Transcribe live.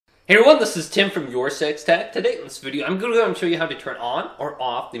Hey everyone, this is Tim from YourSixTech. Today in this video, I'm going to show you how to turn on or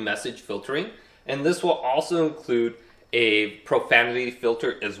off the message filtering, and this will also include a profanity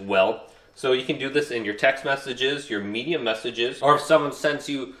filter as well. So you can do this in your text messages, your media messages, or if someone sends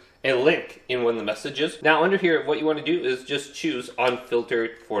you a link in one of the messages. Now under here, what you want to do is just choose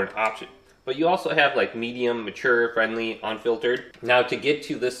unfiltered for an option. But you also have like medium, mature, friendly, unfiltered. Now to get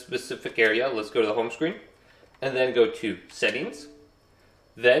to this specific area, let's go to the home screen and then go to settings.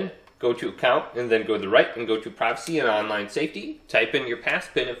 Then go to account and then go to the right and go to privacy and online safety. Type in your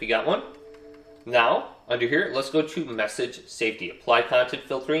passpin if you got one. Now under here, let's go to message safety. Apply content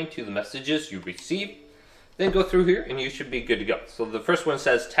filtering to the messages you receive. Then go through here and you should be good to go. So the first one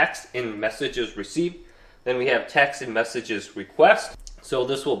says text and messages received. Then we have text and messages request. So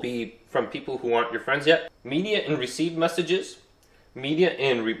this will be from people who aren't your friends yet. Media and received messages. Media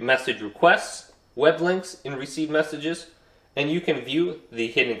and message requests. Web links and received messages. And you can view the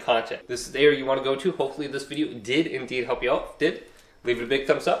hidden content. This is the area you want to go to. Hopefully this video did indeed help you out. If it did, leave it a big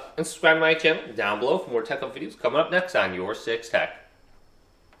thumbs up and subscribe to my channel down below for more tech up videos coming up next on YourSixTech.